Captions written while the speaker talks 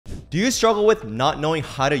Do you struggle with not knowing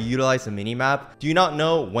how to utilize the minimap? Do you not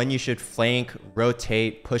know when you should flank,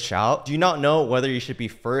 rotate, push out? Do you not know whether you should be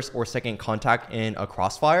first or second contact in a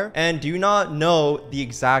crossfire? And do you not know the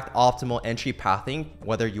exact optimal entry pathing,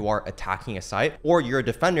 whether you are attacking a site or you're a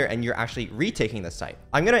defender and you're actually retaking the site?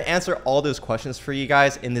 I'm going to answer all those questions for you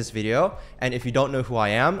guys in this video. And if you don't know who I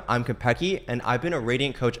am, I'm Konpeki, and I've been a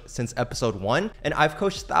Radiant coach since episode 1, and I've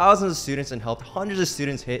coached thousands of students and helped hundreds of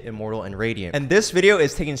students hit Immortal and Radiant. And this video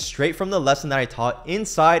is taken straight from the lesson that I taught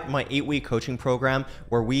inside my 8-week coaching program,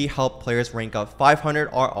 where we help players rank up 500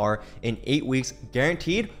 RR in 8 weeks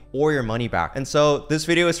guaranteed, or your money back. And so this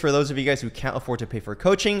video is for those of you guys who can't afford to pay for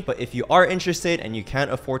coaching, but if you are interested and you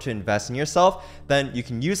can't afford to invest in yourself, then you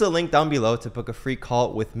can use the link down below to book a free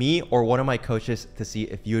call with me or one of my coaches to see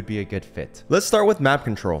if you would be a good fit. Let's start with map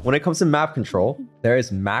control. When it comes to map control, there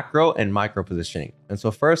is macro and micro positioning. And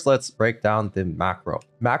so first, let's break down the macro.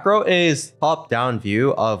 Macro is top-down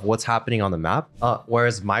view of what's happening on the map,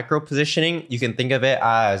 whereas micro positioning, you can think of it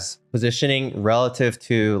as positioning relative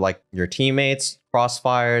to like your teammates,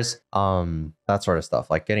 crossfires, that sort of stuff,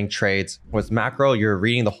 like getting trades. With macro, you're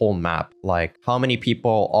reading the whole map, like how many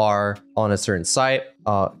people are on a certain site,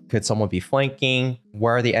 could someone be flanking,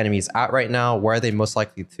 where are the enemies at right now, where are they most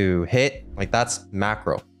likely to hit, like that's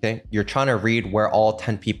macro. Okay, you're trying to read where all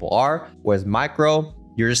 10 people are, whereas micro,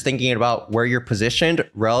 you're just thinking about where you're positioned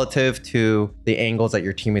relative to the angles that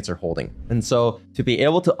your teammates are holding. And so to be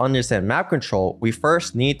able to understand map control, we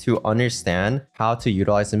first need to understand how to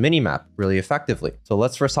utilize the minimap really effectively. So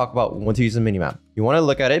let's first talk about when to use the minimap. You want to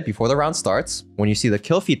look at it before the round starts, when you see the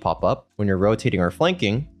kill feed pop up, when you're rotating or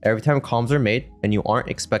flanking, every time comms are made and you aren't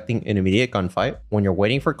expecting an immediate gunfight, when you're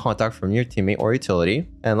waiting for contact from your teammate or utility,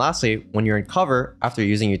 and lastly, when you're in cover after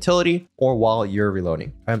using utility or while you're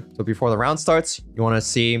reloading. Okay? So before the round starts, you want to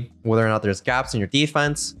see whether or not there's gaps in your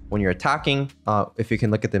defense. When you're attacking, if you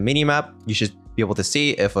can look at the minimap, you should be able to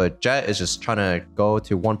see if a jet is just trying to go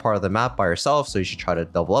to one part of the map by herself. So you should try to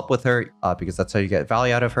double up with her because that's how you get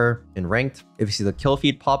value out of her in ranked. If you see the kill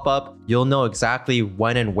feed pop up, you'll know exactly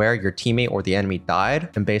when and where your teammate or the enemy died.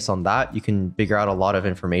 And based on that, you can figure out a lot of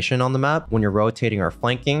information on the map. When you're rotating or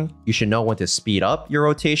flanking, you should know when to speed up your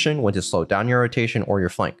rotation, when to slow down your rotation or your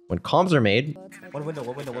flank. When comms are made, one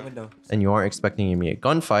window. And you aren't expecting an immediate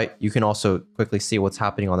gunfight, you can also quickly see what's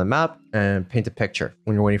happening on the map and paint a picture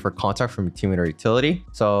when you're waiting for contact from your teammate or utility.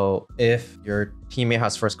 So if your teammate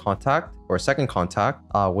has first contact or second contact,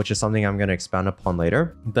 which is something I'm going to expand upon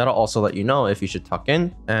later, that'll also let you know if you should tuck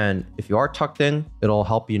in. And if you are tucked in, it'll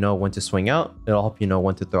help you know when to swing out. It'll help you know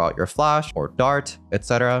when to throw out your flash or dart,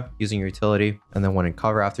 etc. using your utility. And then when in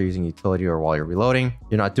cover after using utility or while you're reloading,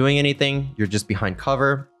 you're not doing anything. You're just behind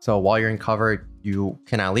cover. So while you're in cover, you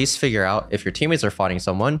can at least figure out if your teammates are fighting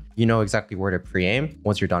someone, you know exactly where to pre-aim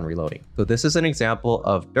once you're done reloading. So this is an example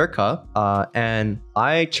of Durka, and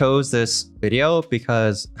I chose this video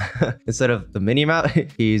because instead of the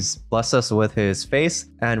minimap, he's blessed us with his face,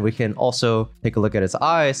 and we can also take a look at his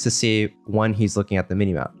eyes to see when he's looking at the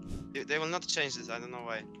minimap. They will not change this, I don't know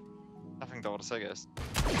why. I think that was, I guess.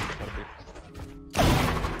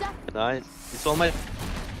 Nice. It's all my...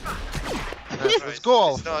 Let's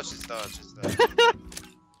go! It's dodge.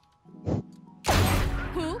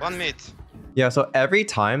 One mid. Yeah, so every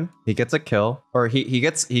time he gets a kill, or he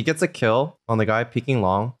gets a kill on the guy peeking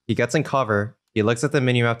long, he gets in cover, he looks at the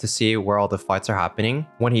minimap to see where all the fights are happening.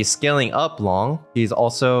 When he's scaling up long, he's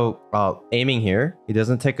also aiming here. He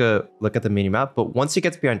doesn't take a look at the minimap, but once he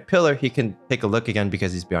gets behind pillar, he can take a look again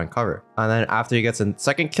because he's behind cover. And then after he gets a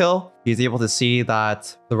second kill, he's able to see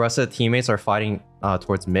that the rest of the teammates are fighting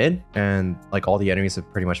towards mid, and like all the enemies have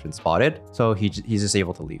pretty much been spotted. So he's just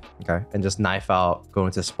able to leave, okay? And just knife out, go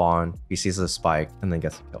into spawn, he sees the spike, and then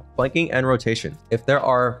gets a kill. Flanking and rotation. If there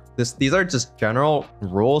are, these are just general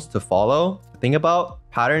rules to follow. Think about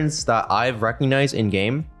patterns that I've recognized in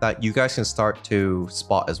game that you guys can start to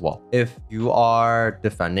spot as well. If you are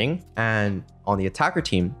defending and on the attacker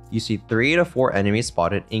team, you see 3 to 4 enemies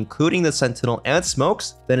spotted, including the sentinel and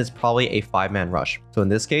smokes, then it's probably a 5-man rush. So in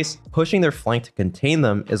this case, pushing their flank to contain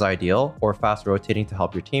them is ideal, or fast rotating to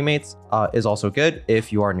help your teammates is also good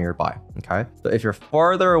if you are nearby, okay? So if you're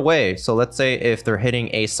farther away, so let's say if they're hitting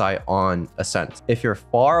A site on Ascent, if you're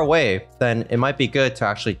far away, then it might be good to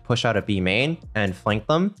actually push out a B main and flank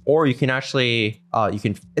them, or you can actually,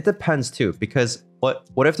 it depends too, because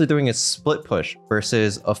what if they're doing a split push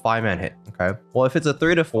versus a 5-man hit, okay? Well, if it's a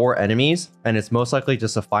 3 to 4 enemies and it's most likely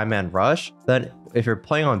just a 5-man rush, then if you're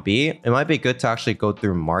playing on B, it might be good to actually go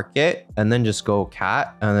through market and then just go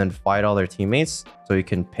cat and then fight all their teammates so you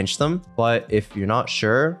can pinch them. But if you're not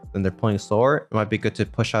sure and they're playing slower, it might be good to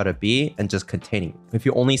push out a B and just containing. If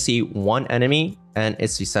you only see one enemy and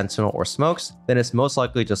it's the sentinel or smokes, then it's most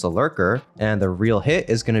likely just a lurker and the real hit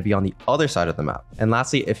is going to be on the other side of the map. And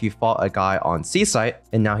lastly, if you fought a guy on C site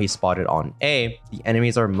and now he's spotted on A, the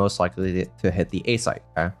enemies are most likely to hit the A site.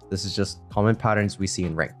 Okay, this is just common patterns we see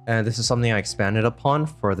in rank, and this is something I expanded upon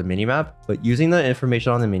for the minimap. But using the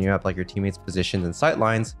information on the minimap, like your teammates' positions and sight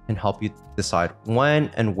lines, can help you decide when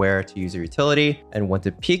and where to use your utility and when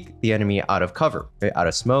to peek the enemy out of cover, okay? Out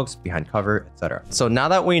of smokes, behind cover, etc. So now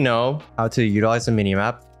that we know how to utilize the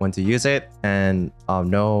minimap, when to use it, and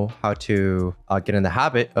know how to get in the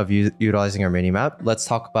habit of utilizing our minimap, let's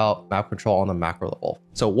talk about map control on the macro level.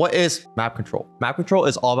 So what is map control? Map control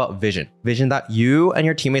is all about vision. Vision that you and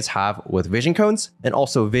your teammates have with vision cones, and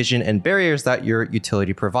also vision and barriers that your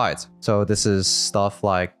utility provides. So this is stuff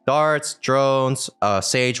like darts, drones,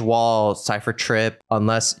 sage wall, cypher trip,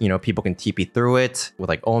 unless, you know, people can TP through it with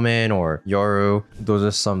like Omen or Yoru. Those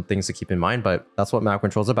are some things to keep in mind, but that's what map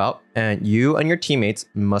control is about. And you and your teammates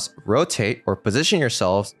must rotate or position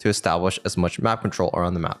yourselves to establish as much map control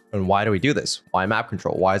around the map. And why do we do this? Why map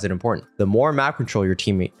control? Why is it important? The more map control your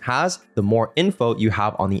teammate has, the more info you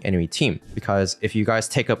have on the enemy team. Because if you guys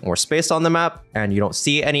take up more space on the map and you don't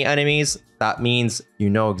see any enemies, that means you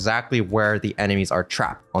know exactly where the enemies are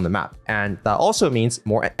trapped on the map. And that also means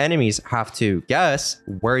more enemies have to guess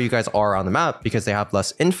where you guys are on the map because they have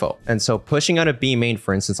less info. And so pushing out a B main,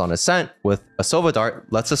 for instance, on Ascent with a Sova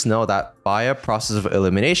Dart lets us know that by a process of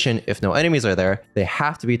elimination, if no enemies are there, they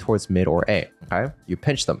have to be towards mid or A, okay? You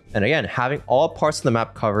pinch them. And again, having all parts of the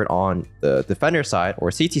map covered on the defender side or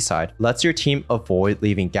CT side lets your team avoid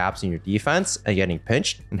leaving gaps in your defense and getting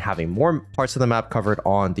pinched, and having more parts of the map covered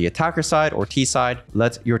on the attacker side or T side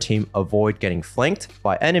lets your team avoid getting flanked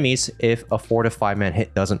by enemies if a 4 to 5 man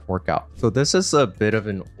hit doesn't work out. So this is a bit of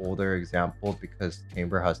an older example because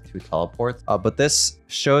Chamber has 2 teleports, but this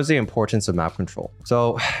shows the importance of map control.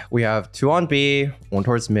 So we have 2 on B, 1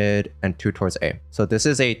 towards mid, and 2 towards A. So this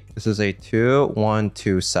is a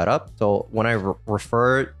 2-1-2 setup. So when I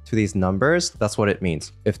refer to these numbers, that's what it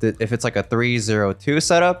means. If it's like a 3-0-2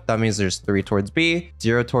 setup, that means there's 3 towards B,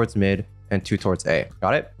 0 towards mid, and 2 towards A.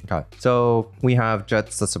 Got it? Okay. So we have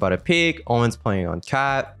Jets that's about to peak. Owen's playing on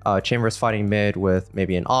Cat. Chamber's fighting mid with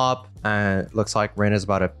maybe an op. And it looks like Ren is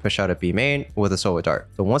about to push out a B main with a Sova Dart.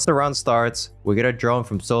 So once the round starts, we get a drone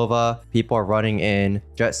from Sova. People are running in.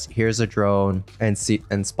 Jets hears a drone and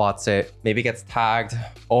spots it. Maybe gets tagged.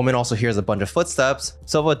 Omen also hears a bunch of footsteps.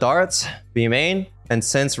 Sova darts B main. And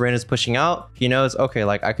since Ren is pushing out, he knows, okay,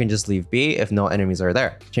 like I can just leave B if no enemies are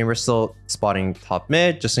there. Chamber's still spotting top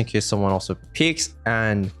mid just in case someone also peeks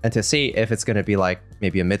and to see if it's going to be like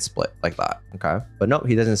maybe a mid split like that. Okay. But no,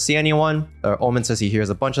 he doesn't see anyone. Omen says he hears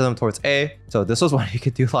a bunch of them towards A. So this was when he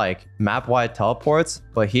could do like map wide teleports,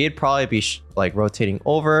 but he'd probably be like rotating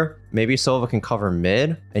over. Maybe Sova can cover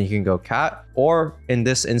mid and he can go cat. Or in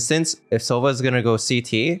this instance, if Sova is going to go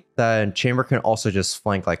CT, then Chamber can also just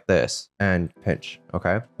flank like this and pinch.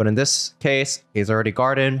 Okay. But in this case, he's already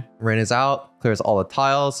guarded. Ren is out, clears all the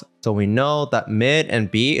tiles. So we know that mid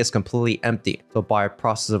and B is completely empty. So by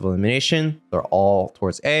process of elimination, they're all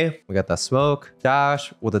towards A. We got that smoke,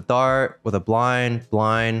 dash with a dart, with a blind.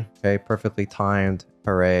 Okay, perfectly timed.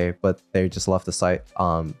 Hooray, but they just left the site,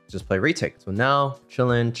 just play retake. So now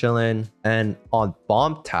chilling, and on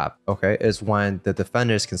bomb tap, okay, is when the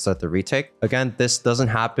defenders can start the retake. Again, this doesn't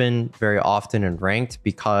happen very often in ranked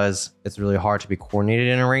because it's really hard to be coordinated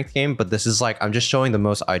in a ranked game, but this is like, I'm just showing the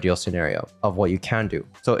most ideal scenario of what you can do.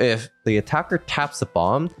 So if the attacker taps the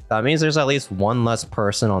bomb, that means there's at least one less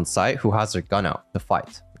person on site who has their gun out to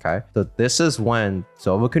fight. Okay, so this is when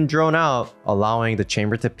Sova can drone out, allowing the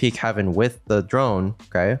Chamber to peek heaven with the drone.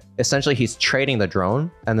 Okay, essentially he's trading the drone,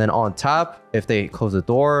 and then on top, if they close the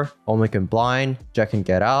door, Omen can blind, Jet can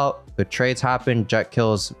get out. The trades happen. Jet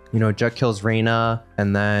kills Reyna,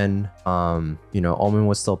 and then Omen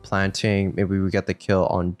was still planting. Maybe we get the kill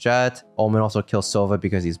on Jet. Omen also kills Sova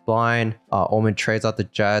because he's blind. Omen trades out the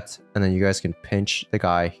Jet, and then you guys can pinch the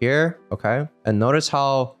guy here. Okay, and notice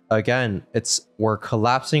how again we're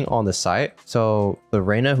collapsing on the site. So the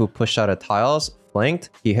Reyna who pushed out of tiles flanked,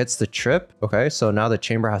 he hits the trip. Okay, so now the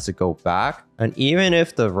Chamber has to go back And even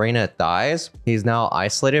if the Reyna dies, he's now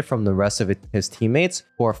isolated from the rest of his teammates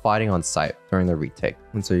who are fighting on site during the retake.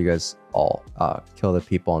 And so you guys all kill the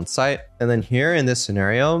people on site. And then here in this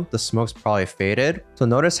scenario, the smoke's probably faded. So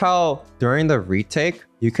notice how during the retake,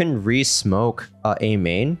 you can re-smoke A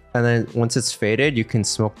main. And then once it's faded, you can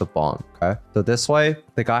smoke the bomb, okay? So this way,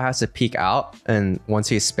 the guy has to peek out. And once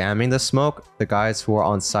he's spamming the smoke, the guys who are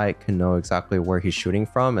on site can know exactly where he's shooting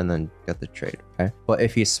from and then get the trade, okay? But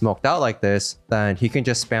if he's smoked out like this, then he can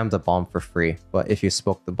just spam the bomb for free. But if you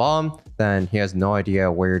smoke the bomb, then he has no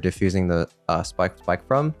idea where you're defusing the spike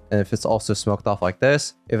from. And if it's also smoked off like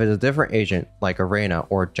this, if it's a different agent like a Reyna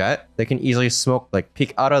or Jet, they can easily smoke, like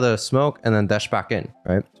peek out of the smoke and then dash back in,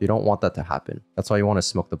 right? So you don't want that to happen. That's why you want to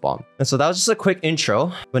smoke the bomb. And so that was just a quick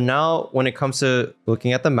intro. But now when it comes to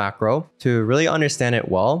looking at the macro, to really understand it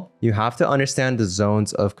well, you have to understand the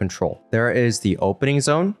zones of control. There is the opening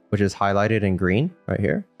zone, which is highlighted in green right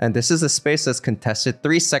here. And this is a space that's contested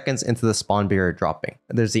 3 seconds into the spawn barrier dropping.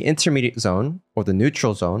 There's the intermediate zone, or the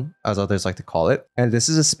neutral zone, as others like to call it. And this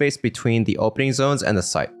is a space between the opening zones and the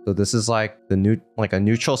site. So this is like a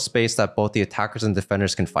neutral space that both the attackers and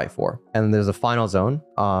defenders can fight for. And then there's a final zone,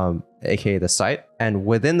 aka the site. And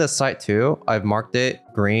within the site too, I've marked it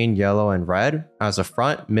green, yellow, and red as a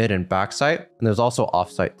front, mid, and back site. And there's also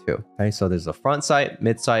off site too. Okay, so there's a front site,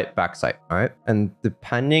 mid site, back site. All right. And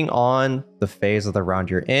depending on the phase of the round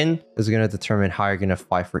you're in is going to determine how you're going to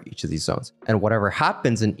fight for each of these zones. And whatever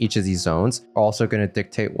happens in each of these zones are also going to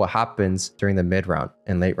dictate what happens during the mid round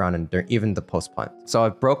and late round and during even the post plant. So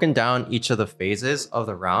I've broken down each of the phases of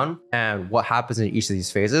the round and what happens in each of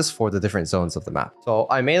these phases for the different zones of the map. So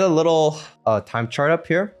I made a little time chart up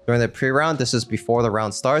here. During the pre-round, this is before the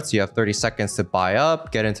round starts. You have 30 seconds to buy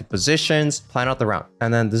up, get into positions, plan out the round.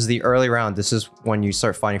 And then this is the early round. This is when you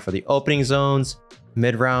start fighting for the opening zones.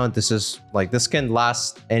 Mid round, this is like, this can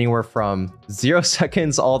last anywhere from 0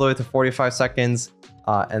 seconds all the way to 45 seconds.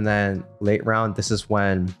 And then late round, this is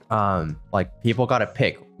when like people got to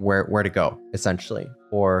pick where to go essentially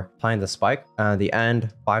for planting the spike. And the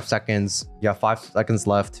end, 5 seconds. You have 5 seconds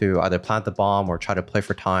left to either plant the bomb or try to play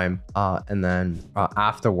for time. And then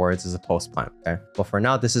afterwards is a post plant. Okay. But for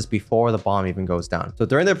now, this is before the bomb even goes down. So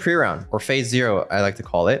during the pre-round, or phase 0, I like to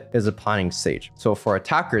call it, is a planning stage. So for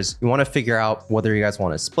attackers, you want to figure out whether you guys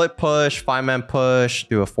want to split push, 5-man push,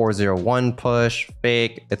 do a 4-0-1 push,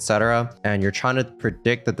 fake, etc. And you're trying to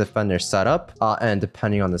predict the defender's setup. And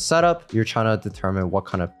depending on the setup, you're trying to determine what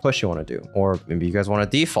kind of push you want to do. Or maybe you guys want to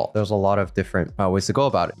default. There's a lot of different ways to go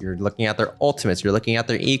about it. You're looking at their ultimates, you're looking at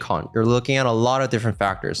their econ, you're looking at a lot of different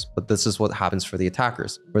factors, but this is what happens for the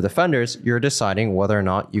attackers. For defenders, you're deciding whether or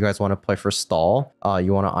not you guys want to play for stall,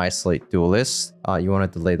 you want to isolate duelists, you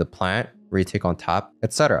want to delay the plant, retake on tap,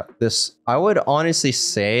 etc. This, I would honestly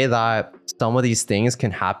say that some of these things can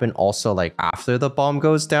happen also like after the bomb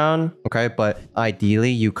goes down, okay? But ideally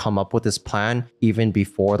you come up with this plan even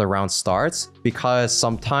before the round starts, because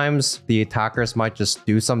sometimes the attackers might just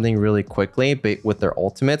do something really quickly with their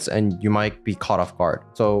ultimates and you might be caught off guard.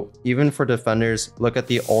 So even for defenders, look at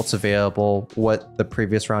the ults available, what the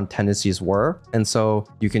previous round tendencies were. And so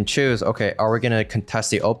you can choose, okay, are we gonna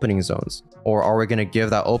contest the opening zones? Or are we going to give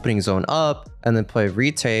that opening zone up and then play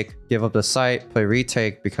retake, give up the site, play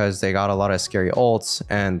retake because they got a lot of scary ults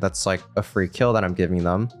and that's like a free kill that I'm giving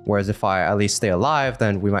them. Whereas if I at least stay alive,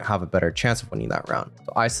 then we might have a better chance of winning that round.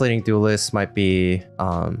 So isolating duelists might be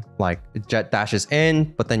like Jet dashes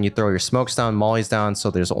in, but then you throw your smokes down, mollies down. So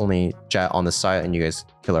there's only Jet on the site and you guys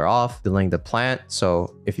kill her off, delaying the plant.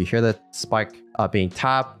 So if you hear the spike being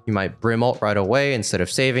tapped, you might Brim ult right away instead of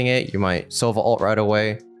saving it. You might Sova ult right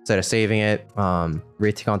away instead of saving it.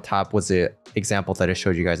 Retake on top was the example that I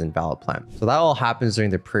showed you guys in Valid Plan. So that all happens during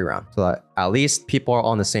the pre-round, so that at least people are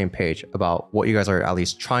on the same page about what you guys are at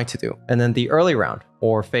least trying to do. And then the early round,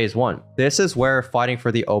 or phase 1. This is where fighting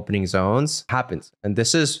for the opening zones happens. And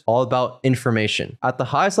this is all about information. At the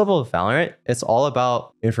highest level of Valorant, it's all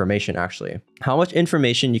about information actually. How much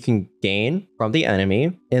information you can gain from the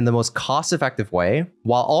enemy in the most cost-effective way,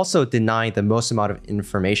 while also denying the most amount of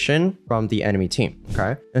information from the enemy team,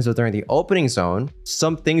 okay? And so during the opening zone,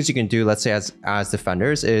 some things you can do, let's say as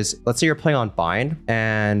defenders, is let's say you're playing on bind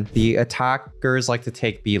and the attackers like to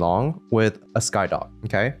take B long with a Skydog,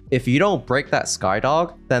 okay? If you don't break that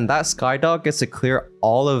Skydog, then that Skydog gets to clear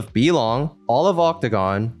all of B long, all of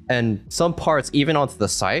Octagon, and some parts even onto the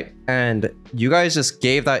site. And you guys just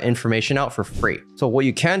gave that information out for free. So what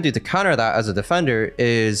you can do to counter that as a defender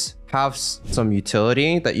is have some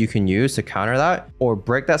utility that you can use to counter that, or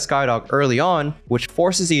break that Skydog early on, which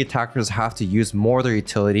forces the attackers to have to use more of their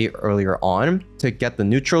utility earlier on to get the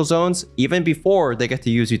neutral zones, even before they get to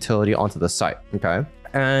use utility onto the site, okay?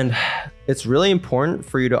 And it's really important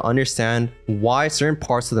for you to understand why certain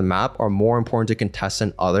parts of the map are more important to contest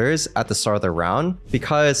than others at the start of the round,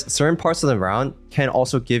 because certain parts of the round can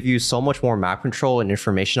also give you so much more map control and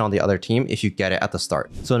information on the other team if you get it at the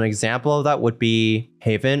start. So an example of that would be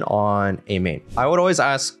Haven on A main. I would always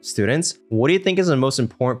ask students, what do you think is the most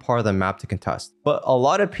important part of the map to contest? But a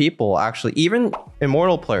lot of people actually, even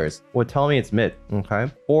Immortal players, would tell me it's mid,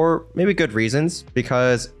 okay? For maybe good reasons,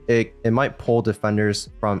 because it might pull defenders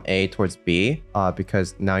from A towards B,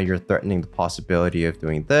 because now you're threatening the possibility of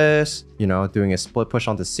doing this, you know, doing a split push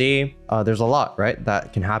onto C. There's a lot, right,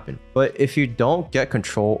 that can happen. But if you don't get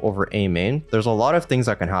control over A main, there's a lot of things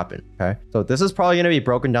that can happen, okay? So this is probably going to be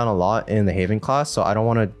broken down a lot in the Haven class, so I don't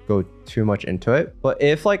want to go too much into it. But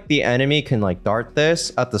if like the enemy can like dart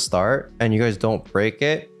this at the start and you guys don't break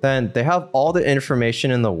it, then they have all the information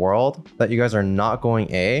in the world that you guys are not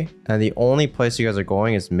going A, and the only place you guys are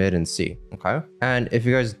going is mid and C, okay? And if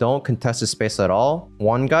you guys don't contest the space at all,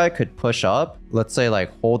 one guy could push up, let's say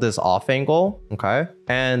like hold this off angle, okay?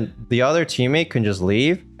 And the other teammate can just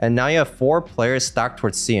leave, and now you have 4 players stacked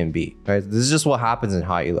towards C and B, right? This is just what happens in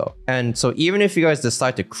high elo. And so even if you guys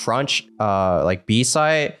decide to crunch like B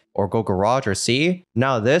side or go garage or C,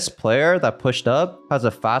 now this player that pushed up has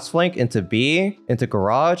a fast flank into B, into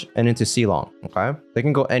garage, and into C long, okay? They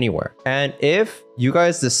can go anywhere. And if you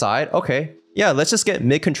guys decide, okay, yeah, let's just get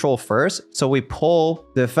mid control first, so we pull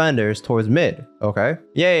defenders towards mid, okay?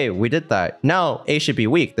 Yay, we did that. Now A should be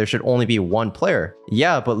weak. There should only be 1 player.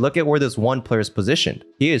 Yeah, but look at where this 1 player is positioned.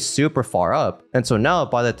 He is super far up. And so now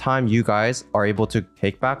by the time you guys are able to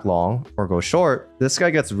take back long or go short, this guy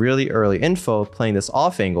gets really early info playing this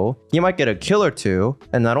off angle. He might get a kill or 2.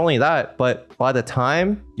 And not only that, but by the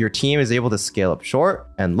time your team is able to scale up short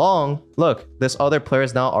and long, look, this other player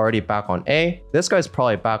is now already back on A. This guy's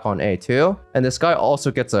probably back on A too. And this guy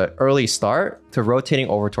also gets an early start to rotating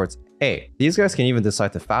over towards A. These guys can even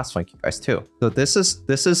decide to fast flank you guys too. So this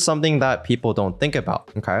is something that people don't think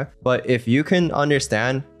about, okay? But if you can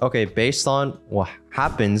understand, okay, based on what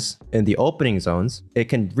happens in the opening zones, it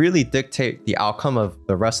can really dictate the outcome of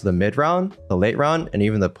the rest of the mid round, the late round, and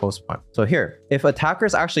even the post round. So here, if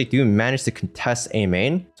attackers actually do manage to contest A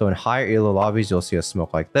main, so in higher elo lobbies, you'll see a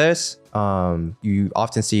smoke like this. You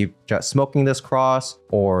often see Jet smoking this cross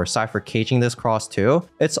or Cypher caging this cross too.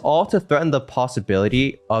 It's all to threaten the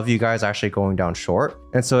possibility of you guys actually going down short.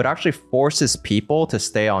 And so it actually forces people to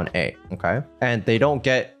stay on A, okay? And they don't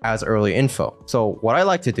get as early info. So what I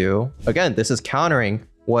like to do, again, this is countering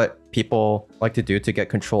what people like to do to get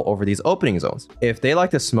control over these opening zones. If they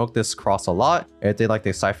like to smoke this cross a lot, if they like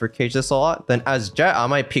to Cypher cage this a lot, then as Jet, I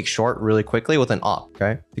might peek short really quickly with an op,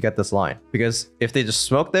 okay? To get this line. Because if they just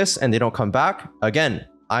smoke this and they don't come back, again,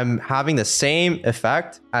 I'm having the same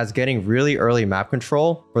effect as getting really early map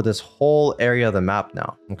control for this whole area of the map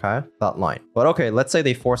now, okay? That line. But okay, let's say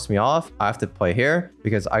they force me off. I have to play here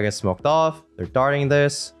because I get smoked off. They're darting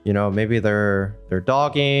this, you know, maybe they're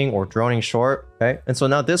dogging or droning short, okay? And so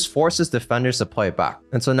now this forces defenders to play back.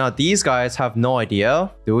 And so now these guys have no idea,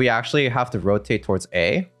 do we actually have to rotate towards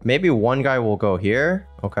A? Maybe one guy will go here,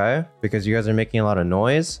 okay? Because you guys are making a lot of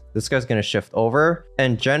noise. This guy's gonna shift over.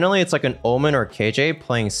 And generally it's like an Omen or KJ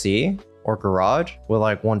playing C or garage with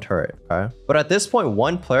like 1 turret, okay? But at this point,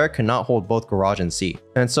 1 player cannot hold both garage and C.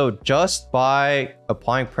 And so just by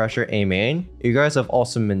applying pressure A main, you guys have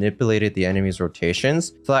also manipulated the enemy's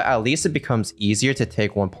rotations so that at least it becomes easier to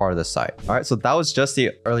take one part of the site. All right, so that was just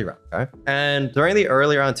the early round, okay? And during the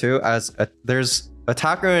early round too, there's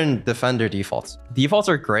attacker and defender defaults. Defaults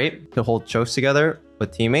are great to hold chokes together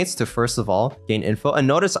with teammates to first of all gain info. And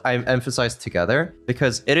notice I've emphasized together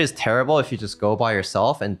because it is terrible if you just go by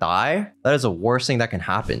yourself and die. That is the worst thing that can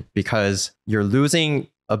happen because you're losing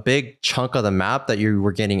a big chunk of the map that you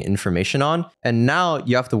were getting information on. And now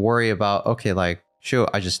you have to worry about, okay, like, shoot,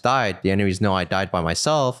 I just died. The enemies know I died by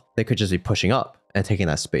myself. They could just be pushing up and taking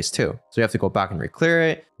that space too. So you have to go back and re-clear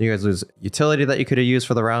it. You guys lose utility that you could have used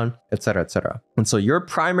for the round, etc., etc. And so your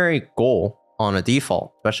primary goal on a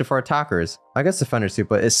default, especially for attackers, I guess defenders too,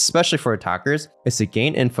 but especially for attackers, is to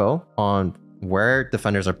gain info on where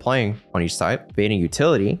defenders are playing on each side, baiting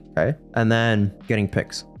utility, okay? And then getting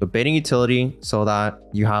picks. So baiting utility so that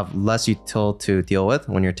you have less util to deal with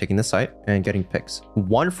when you're taking the site, and getting picks.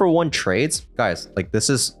 1-for-1 trades, guys, like this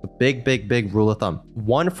is a big rule of thumb.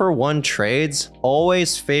 1-for-1 trades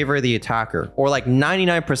always favor the attacker, or like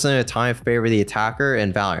 99% of the time favor the attacker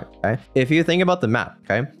in Valorant, okay? If you think about the map,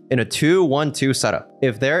 okay? In a 2-1-2 setup,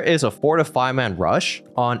 if there is a 4 to 5 man rush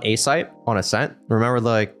on A site on Ascent, remember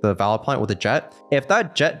like the Valor plant with the Jet, if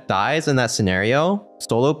that Jet dies in that scenario,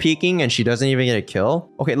 solo peeking and she doesn't even get a kill.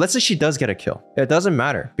 Okay, let's say she does get a kill. It doesn't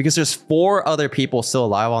matter because there's 4 other people still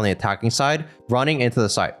alive on the attacking side running into the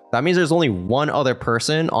site. That means there's only 1 other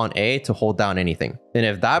person on A to hold down anything. And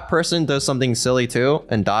if that person does something silly too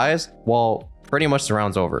and dies, well, pretty much the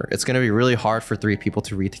round's over. It's going to be really hard for 3 people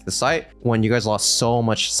to retake the site when you guys lost so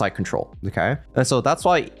much site control. Okay. And so that's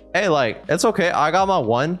why, hey, like, it's okay. I got my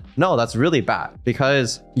 1. No, that's really bad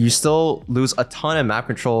because you still lose a ton of map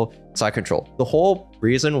control, site control. The whole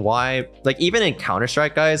reason why, like, even in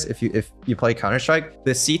Counter-Strike, guys, if you play Counter-Strike,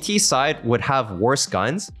 the CT side would have worse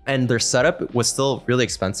guns and their setup was still really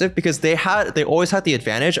expensive because they always had the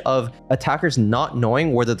advantage of attackers not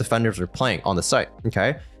knowing where the defenders were playing on the site.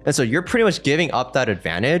 Okay. And so you're pretty much giving up that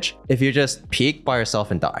advantage if you just peek by yourself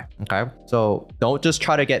and die. Okay. So don't just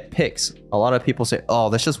try to get picks. A lot of people say, oh,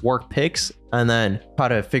 let's just work picks and then try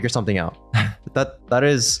to figure something out. that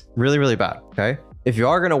is really, really bad. Okay. If you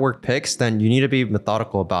are going to work picks, then you need to be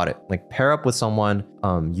methodical about it. Like pair up with someone,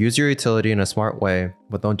 use your utility in a smart way,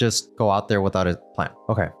 but don't just go out there without a plan.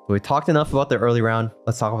 Okay, so we talked enough about the early round.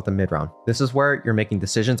 Let's talk about the mid round. This is where you're making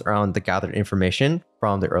decisions around the gathered information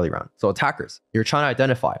from the early round. So attackers, you're trying to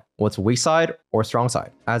identify what's weak side or strong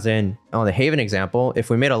side. As in on the Haven example,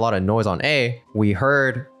 if we made a lot of noise on A, we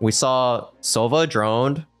saw Sova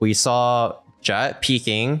droned, we saw Jet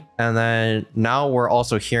peeking, and then now we're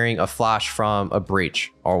also hearing a flash from a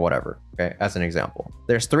breach or whatever. Okay, as an example,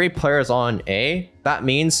 there's 3 players on A. That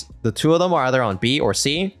means the 2 of them are either on B or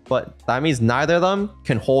C, but that means neither of them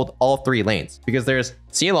can hold all 3 lanes because there's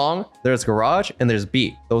C long, there's garage, and there's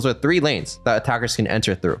B. Those are 3 lanes that attackers can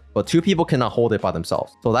enter through, but 2 people cannot hold it by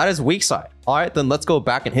themselves. So that is weak side. All right, then let's go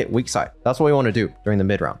back and hit weak side. That's what we want to do during the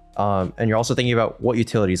mid round. And you're also thinking about what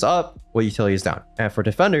utility is up, what utility is down. And for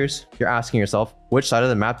defenders, you're asking yourself, which side of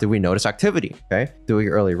the map do we notice activity? Okay, do we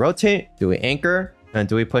early rotate? Do we anchor? And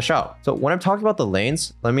do we push out? So when I'm talking about the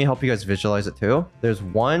lanes, let me help you guys visualize it too. There's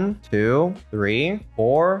 1, 2, 3,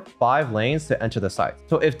 4, 5 lanes to enter the site.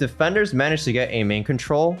 So if defenders manage to get a main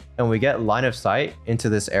control and we get line of sight into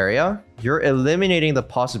this area, you're eliminating the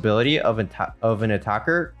possibility of an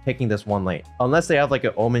attacker taking this 1 lane, unless they have like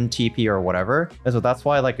an Omen TP or whatever. And so that's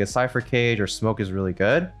why like a Cypher Cage or Smoke is really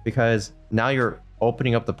good because now you're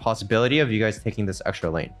opening up the possibility of you guys taking this extra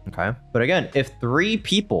lane. Okay, but again, if 3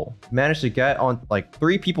 people manage to get on, like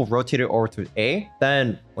 3 people rotated over to A,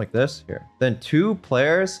 then like this here, then 2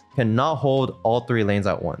 players cannot hold all 3 lanes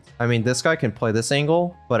at once. I mean, this guy can play this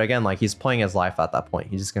angle, but again, like he's playing his life at that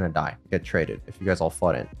point. He's just gonna die, get traded if you guys all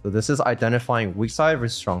flood in. So this is identifying weak side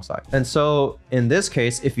versus strong side. And so in this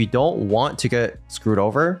case, if you don't want to get screwed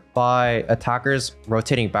over by attackers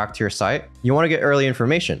rotating back to your site, you want to get early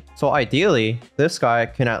information. So ideally, this guy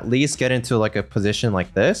can at least get into like a position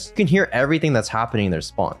like this. You can hear everything that's happening in their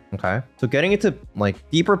spawn. Okay, so getting into like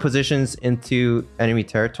deeper positions into enemy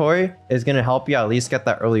territory is going to help you at least get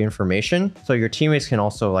that early information, so your teammates can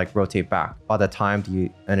also like rotate back by the time the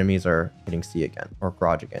enemies are hitting C again or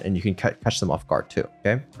garage again, and you can catch them off guard too.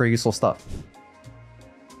 Okay, pretty useful stuff.